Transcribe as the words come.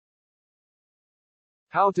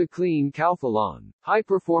How to clean Calphalon.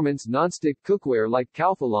 High-performance nonstick cookware like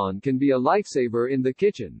Calphalon can be a lifesaver in the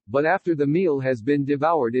kitchen, but after the meal has been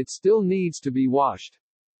devoured it still needs to be washed.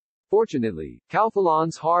 Fortunately,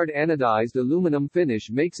 Calphalon's hard-anodized aluminum finish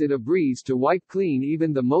makes it a breeze to wipe clean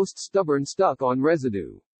even the most stubborn stuck-on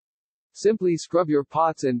residue. Simply scrub your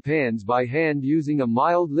pots and pans by hand using a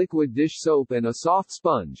mild liquid dish soap and a soft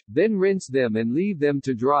sponge, then rinse them and leave them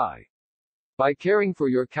to dry. By caring for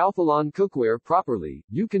your Calphalon cookware properly,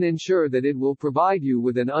 you can ensure that it will provide you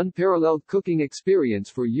with an unparalleled cooking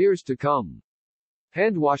experience for years to come.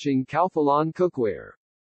 Handwashing Calphalon Cookware.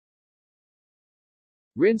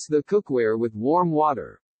 Rinse the cookware with warm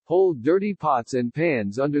water. Hold dirty pots and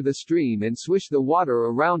pans under the stream and swish the water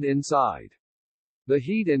around inside. The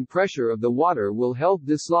heat and pressure of the water will help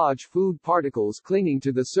dislodge food particles clinging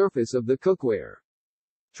to the surface of the cookware.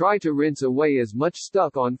 Try to rinse away as much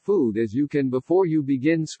stuck-on food as you can before you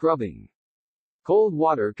begin scrubbing. Cold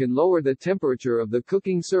water can lower the temperature of the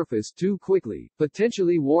cooking surface too quickly,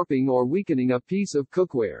 potentially warping or weakening a piece of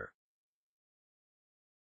cookware.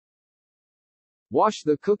 Wash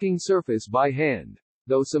the cooking surface by hand.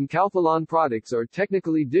 Though some Calphalon products are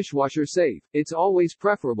technically dishwasher safe, it's always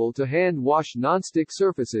preferable to hand wash nonstick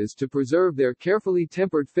surfaces to preserve their carefully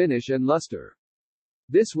tempered finish and luster.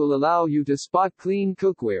 This will allow you to spot clean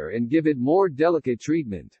cookware and give it more delicate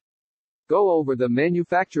treatment. Go over the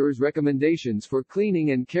manufacturer's recommendations for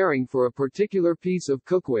cleaning and caring for a particular piece of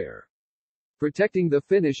cookware. Protecting the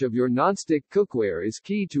finish of your nonstick cookware is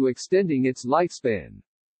key to extending its lifespan.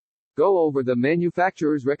 Go over the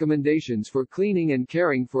manufacturer's recommendations for cleaning and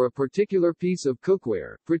caring for a particular piece of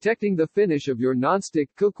cookware. Protecting the finish of your nonstick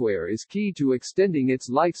cookware is key to extending its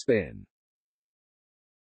lifespan.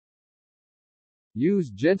 Use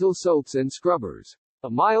gentle soaps and scrubbers. A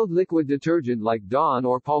mild liquid detergent like Dawn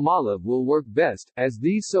or Palmolive will work best, as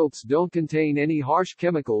these soaps don't contain any harsh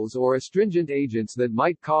chemicals or astringent agents that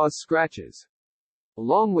might cause scratches.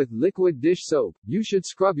 Along with liquid dish soap, you should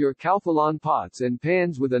scrub your Calphalon pots and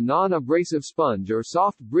pans with a non-abrasive sponge or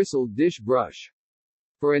soft bristled dish brush.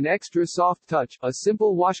 For an extra soft touch, a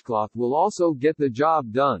simple washcloth will also get the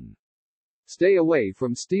job done. Stay away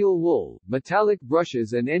from steel wool, metallic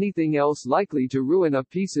brushes and anything else likely to ruin a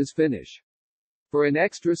piece's finish. For an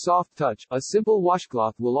extra soft touch, a simple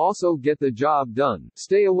washcloth will also get the job done.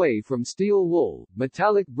 Stay away from steel wool,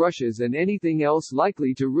 metallic brushes and anything else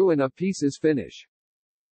likely to ruin a piece's finish.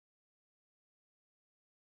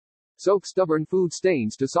 Soak stubborn food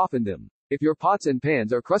stains to soften them. If your pots and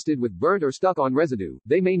pans are crusted with burnt or stuck-on residue,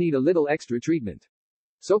 they may need a little extra treatment.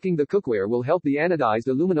 Soaking the cookware will help the anodized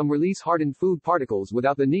aluminum release hardened food particles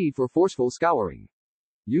without the need for forceful scouring.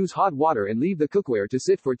 Use hot water and leave the cookware to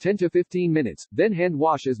sit for 10 to 15 minutes, then hand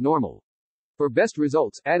wash as normal. For best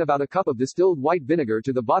results, add about a cup of distilled white vinegar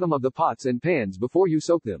to the bottom of the pots and pans before you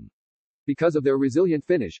soak them. Because of their resilient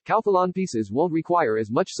finish, Calphalon pieces won't require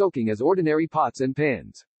as much soaking as ordinary pots and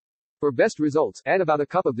pans. For best results, add about a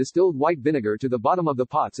cup of distilled white vinegar to the bottom of the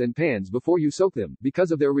pots and pans before you soak them. Because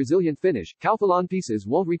of their resilient finish, Calphalon pieces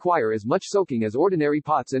won't require as much soaking as ordinary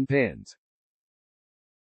pots and pans.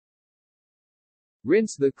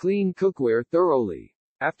 Rinse the clean cookware thoroughly.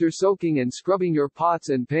 After soaking and scrubbing your pots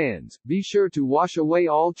and pans, be sure to wash away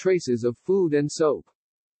all traces of food and soap.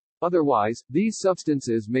 Otherwise, these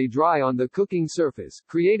substances may dry on the cooking surface,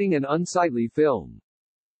 creating an unsightly film.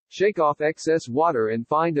 Shake off excess water and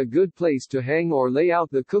find a good place to hang or lay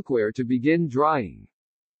out the cookware to begin drying.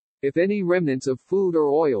 If any remnants of food or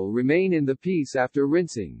oil remain in the piece after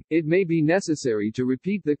rinsing, it may be necessary to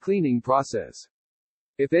repeat the cleaning process.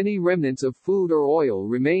 If any remnants of food or oil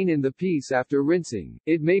remain in the piece after rinsing,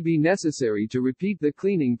 it may be necessary to repeat the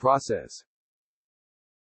cleaning process.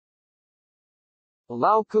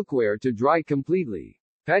 Allow cookware to dry completely.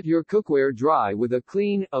 Pat your cookware dry with a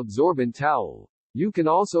clean, absorbent towel. You can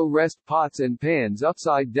also rest pots and pans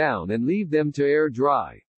upside down and leave them to air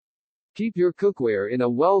dry. Keep your cookware in a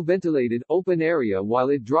well-ventilated, open area while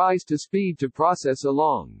it dries to speed to process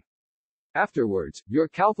along. Afterwards, your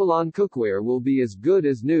Calphalon cookware will be as good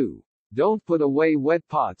as new. Don't put away wet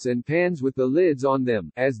pots and pans with the lids on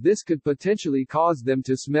them, as this could potentially cause them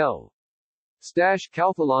to smell. Stash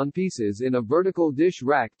Calphalon pieces in a vertical dish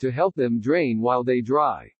rack to help them drain while they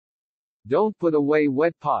dry. Don't put away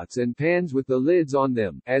wet pots and pans with the lids on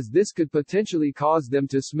them, as this could potentially cause them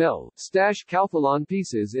to smell. Stash Calphalon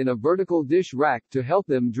pieces in a vertical dish rack to help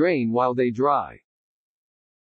them drain while they dry.